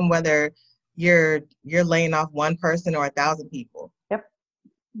the same whether you're laying off one person or 1,000 people. Yep.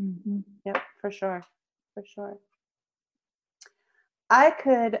 Mm-hmm. Yep, for sure. For sure. I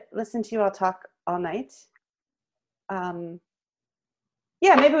could listen to you all talk all night.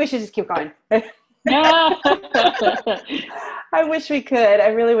 Yeah, maybe we should just keep going. I wish we could. I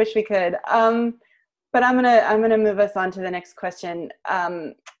really wish we could. But I'm gonna move us on to the next question.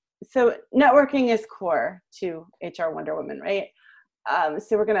 So networking is core to HR Wonder Woman, right?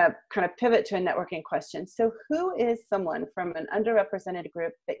 So we're gonna kind of pivot to a networking question. So who is someone from an underrepresented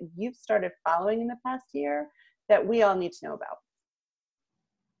group that you've started following in the past year that we all need to know about?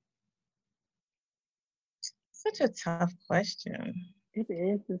 Such a tough question. It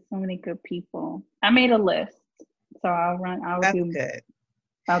is. There's so many good people. I made a list, so That's good.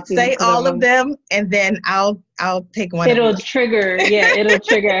 I'll say all of them, and then I'll pick one. It'll trigger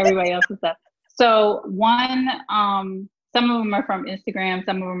everybody else's stuff. So one, some of them are from Instagram,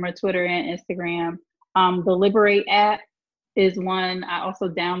 some of them are Twitter and Instagram. The Liberate app is one. I also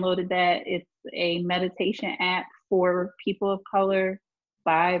downloaded that. It's a meditation app for people of color,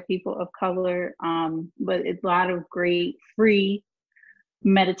 by people of color. But it's a lot of great free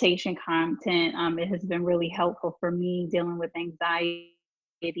meditation content. It has been really helpful for me dealing with anxiety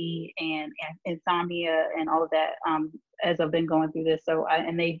and insomnia and all of that as I've been going through this. So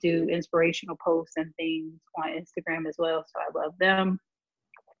and they do inspirational posts and things on Instagram as well. So I love them.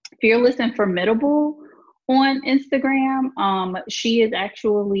 Fearless and Formidable on Instagram. She is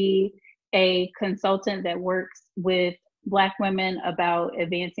actually a consultant that works with Black women about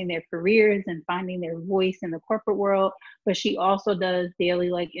advancing their careers and finding their voice in the corporate world. But she also does daily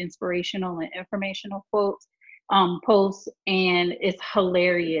like inspirational and informational quotes. Posts, and it's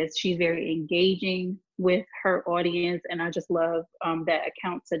hilarious. She's very engaging with her audience, and I just love that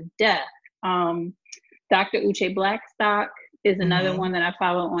account to death. Dr. Uche Blackstock is another one that I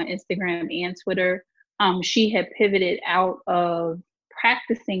follow on Instagram and Twitter. She had pivoted out of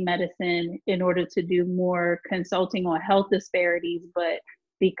practicing medicine in order to do more consulting on health disparities, but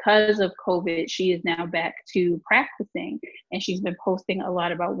because of COVID, she is now back to practicing, and she's been posting a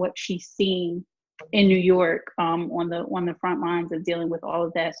lot about what she's seeing in New York on the front lines of dealing with all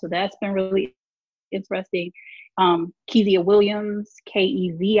of that. So that's been really interesting. Kezia Williams,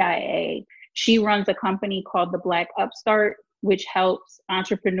 Kezia, she runs a company called the Black Upstart, which helps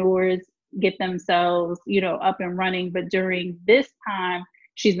entrepreneurs get themselves, up and running. But during this time,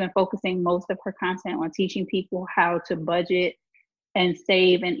 she's been focusing most of her content on teaching people how to budget and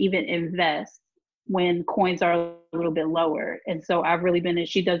save and even invest when coins are a little bit lower. And so I've really been,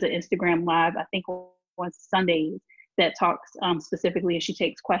 she does an Instagram live, I think on Sundays, that talks specifically, and she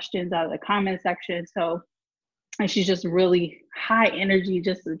takes questions out of the comment section. So, and she's just really high energy,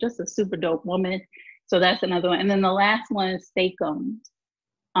 just a super dope woman. So that's another one. And then the last one is Steakums.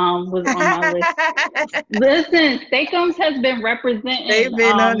 Was on my list. Listen, Steakums has been representing. They've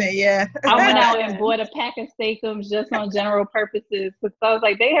been on it, yeah. I went out and bought a pack of Steakums just on general purposes, because I was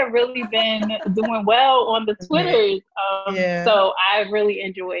like, they have really been doing well on the Twitters. So I really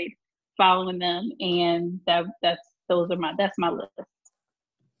enjoyed following them, and that's my list.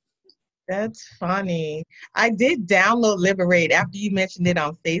 That's funny. I did download Liberate after you mentioned it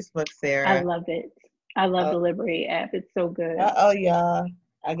on Facebook, Sarah. I love it. I love the Liberate app. It's so good. Oh, y'all.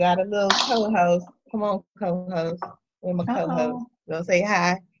 I got a little co-host. Come on, co-host. Where's my co-host? Go say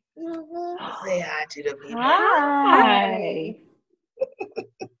hi. Say hi to the people. Hi.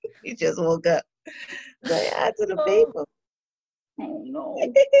 He just woke up. Say hi to the people. Oh, no.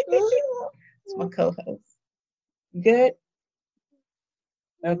 It's my co-host. Good?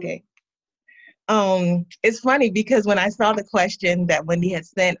 Okay. It's funny because when I saw the question that Wendy had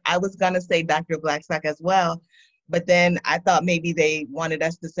sent, I was going to say Dr. Blackstock as well. But then I thought maybe they wanted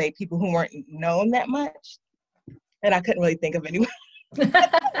us to say people who weren't known that much. And I couldn't really think of anyone.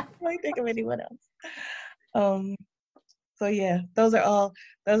 else. So yeah, those are all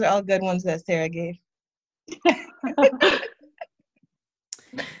good ones that Sarah gave.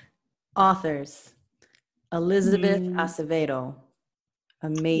 Authors. Elizabeth Acevedo.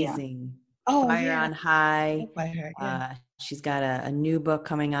 Amazing. Yeah. Fire on High. By her, yeah. She's got a new book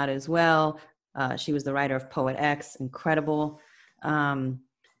coming out as well. She was the writer of Poet X, incredible. And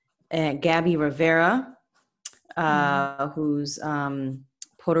Gabby Rivera, who's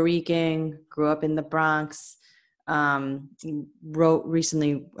Puerto Rican, grew up in the Bronx, wrote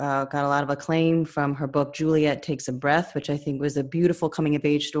recently, got a lot of acclaim from her book, Juliet Takes a Breath, which I think was a beautiful coming of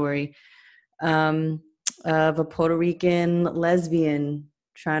age story of a Puerto Rican lesbian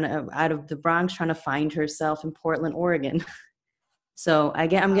out of the Bronx, trying to find herself in Portland, Oregon. So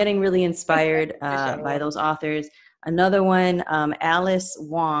I'm getting really inspired by those authors. Another one, Alice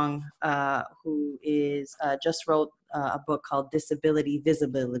Wong, who is just wrote a book called Disability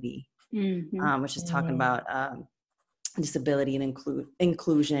Visibility, which is talking about disability and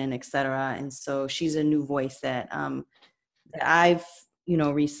inclusion, et cetera. And so she's a new voice that I've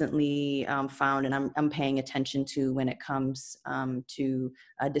recently found, and I'm paying attention to when it comes to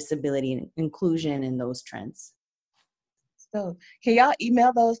disability and inclusion and those trends. So can y'all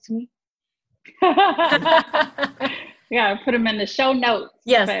email those to me? Yeah, put them in the show notes.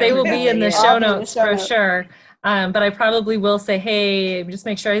 Yes, they will be in the show notes for sure. But I probably will say, hey, just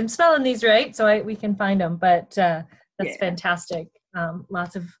make sure I'm spelling these right so we can find them. But that's fantastic.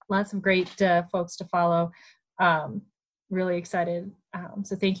 Lots of great folks to follow. Really excited.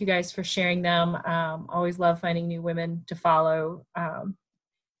 So thank you guys for sharing them. Always love finding new women to follow.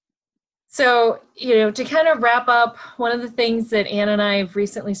 So, to kind of wrap up, one of the things that Ann and I have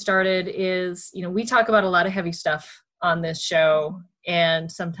recently started is, we talk about a lot of heavy stuff on this show, and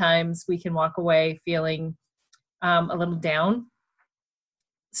sometimes we can walk away feeling a little down.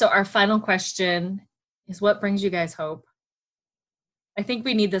 So our final question is, what brings you guys hope? I think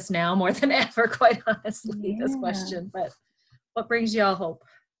we need this now more than ever, quite honestly, this question, but what brings y'all hope?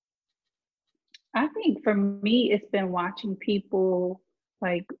 I think for me, it's been watching people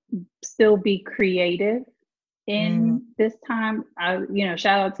still be creative in this time.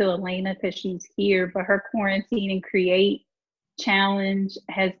 Shout out to Elena because she's here, but her quarantine and create challenge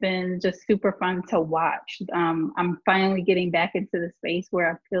has been just super fun to watch. I'm finally getting back into the space where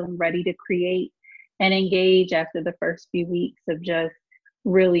I'm feeling ready to create and engage after the first few weeks of just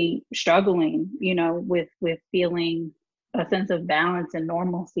really struggling, with feeling a sense of balance and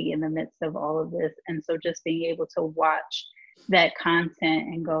normalcy in the midst of all of this. And so just being able to watch that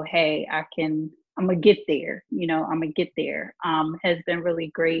content and go, hey, I'm gonna get there, has been really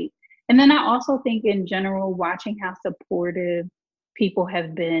great. And then I also think in general, watching how supportive people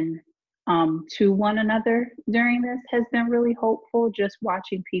have been to one another during this has been really hopeful. Just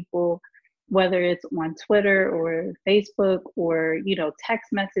watching people, whether it's on Twitter or Facebook or,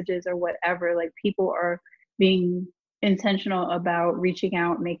 text messages or whatever, people are being intentional about reaching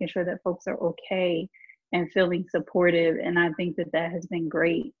out, making sure that folks are okay and feeling supportive. And I think that has been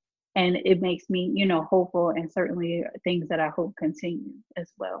great. And it makes me, hopeful, and certainly things that I hope continue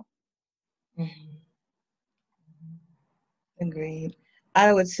as well. Mm-hmm. Agreed.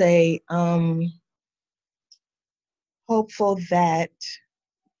 I would say hopeful that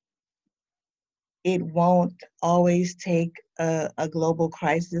it won't always take a global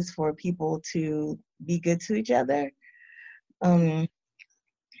crisis for people to be good to each other.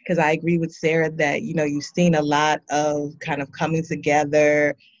 Because I agree with Sarah that, you've seen a lot of kind of coming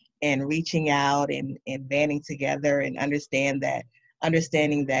together and reaching out and banding together and understanding that,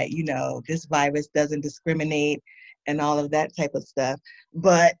 this virus doesn't discriminate and all of that type of stuff.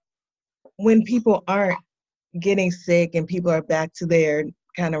 But when people aren't getting sick and people are back to their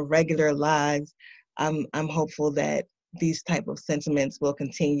kind of regular lives, I'm hopeful that these type of sentiments will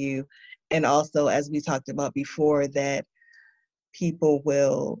continue. And also, as we talked about before, that people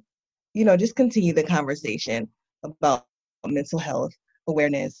will, just continue the conversation about mental health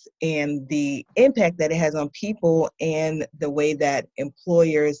awareness and the impact that it has on people and the way that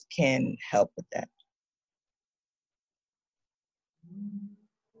employers can help with that.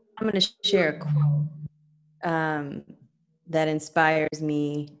 I'm going to share a quote that inspires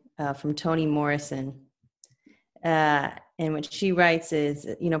me from Toni Morrison. And what she writes is,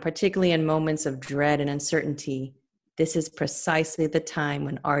 particularly in moments of dread and uncertainty, this is precisely the time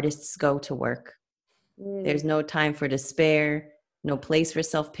when artists go to work. There's no time for despair, no place for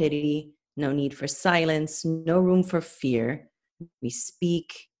self-pity, no need for silence, no room for fear. We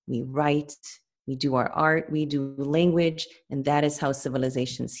speak, we write, we do our art, we do language, and that is how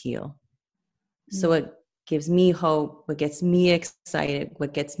civilizations heal. So what gives me hope, what gets me excited,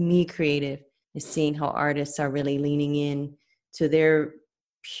 what gets me creative is seeing how artists are really leaning in to their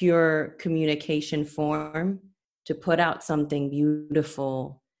pure communication form to put out something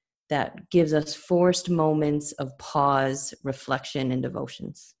beautiful that gives us forced moments of pause, reflection, and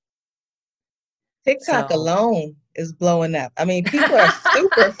devotions. TikTok alone is blowing up. I mean, people are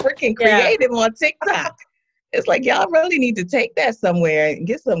super freaking creative on TikTok. It's like, y'all really need to take that somewhere and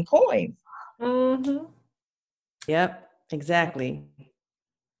get some coins. Mm-hmm. Yep, exactly.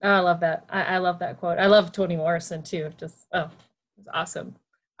 Oh, I love that. I love that quote. I love Toni Morrison too. Just, it's awesome.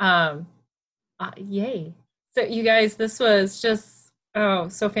 Yay. So you guys, this was just,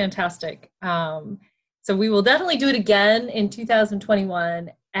 so fantastic. So we will definitely do it again in 2021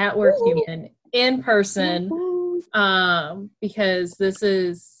 at WorkHuman in person, because this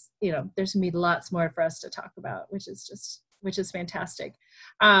is there's gonna be lots more for us to talk about, which is fantastic.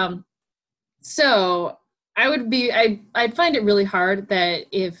 So I'd find it really hard that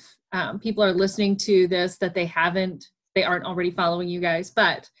if people are listening to this, that they aren't already following you guys,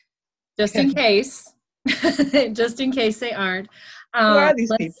 but just in case, they aren't. Who are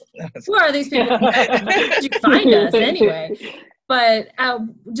these people? Who are these people? Where did you find us anyway? But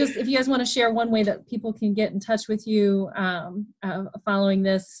just if you guys want to share one way that people can get in touch with you following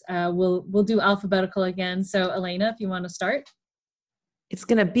this, we'll do alphabetical again. So Elena, if you want to start. It's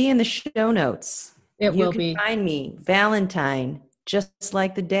going to be in the show notes. It will be. You can find me, Valentine, just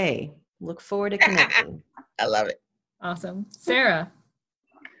like the day. Look forward to connecting. I love it. Awesome. Sarah.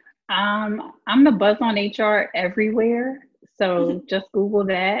 I'm the Buzz on HR everywhere. So just Google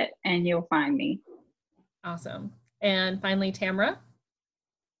that and you'll find me. Awesome. And finally, Tamara.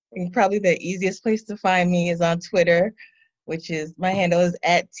 And probably the easiest place to find me is on Twitter, which is my handle is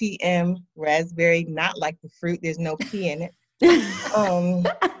 @TMRaspberry, not like the fruit. There's no P in it.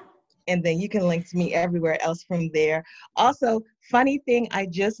 And then you can link to me everywhere else from there. Also, funny thing, I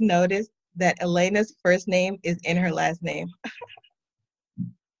just noticed that Elena's first name is in her last name.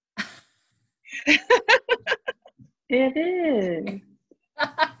 It is.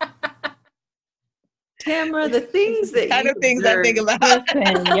 Tamara, the things that kind of things I think about.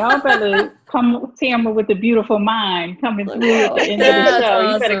 Listen, y'all better come, Tamara, with the beautiful mind coming through at the end of the show.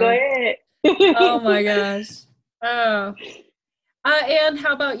 Awesome. You better go ahead. Oh my gosh. Oh. And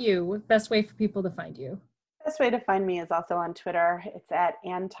how about you? Best way for people to find you? Best way to find me is also on Twitter. It's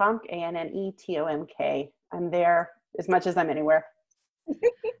 @AnneTomk, ANNETOMK. I'm there as much as I'm anywhere.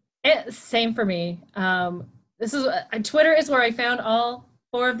 Same for me. Twitter is where I found all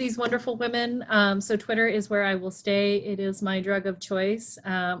 4 of these wonderful women. So Twitter is where I will stay. It is my drug of choice.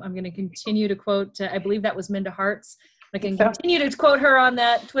 I'm going to continue to quote, I believe that was Minda Harts. I can continue to quote her on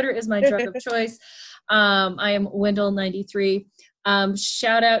that. Twitter is my drug of choice. I am Wendell93.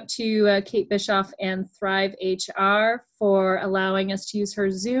 Shout out to Kate Bischoff and Thrive HR for allowing us to use her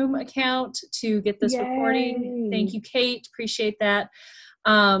Zoom account to get this recording. Thank you, Kate. Appreciate that.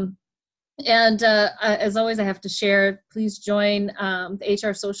 And as always, I have to share, please join the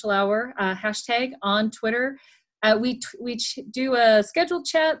HR Social Hour hashtag on Twitter. We do a scheduled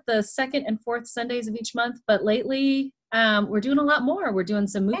chat the 2nd and 4th Sundays of each month, but lately we're doing a lot more. We're doing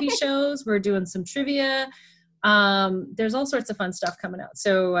some movie shows. We're doing some trivia. There's all sorts of fun stuff coming out.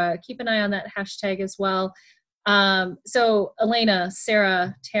 So keep an eye on that hashtag as well. So Elena,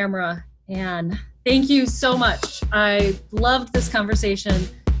 Sarah, Tamara, Anne, thank you so much. I loved this conversation.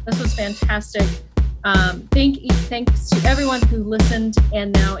 This was fantastic. Thanks to everyone who listened.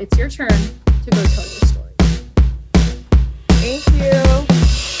 And now it's your turn to go tell your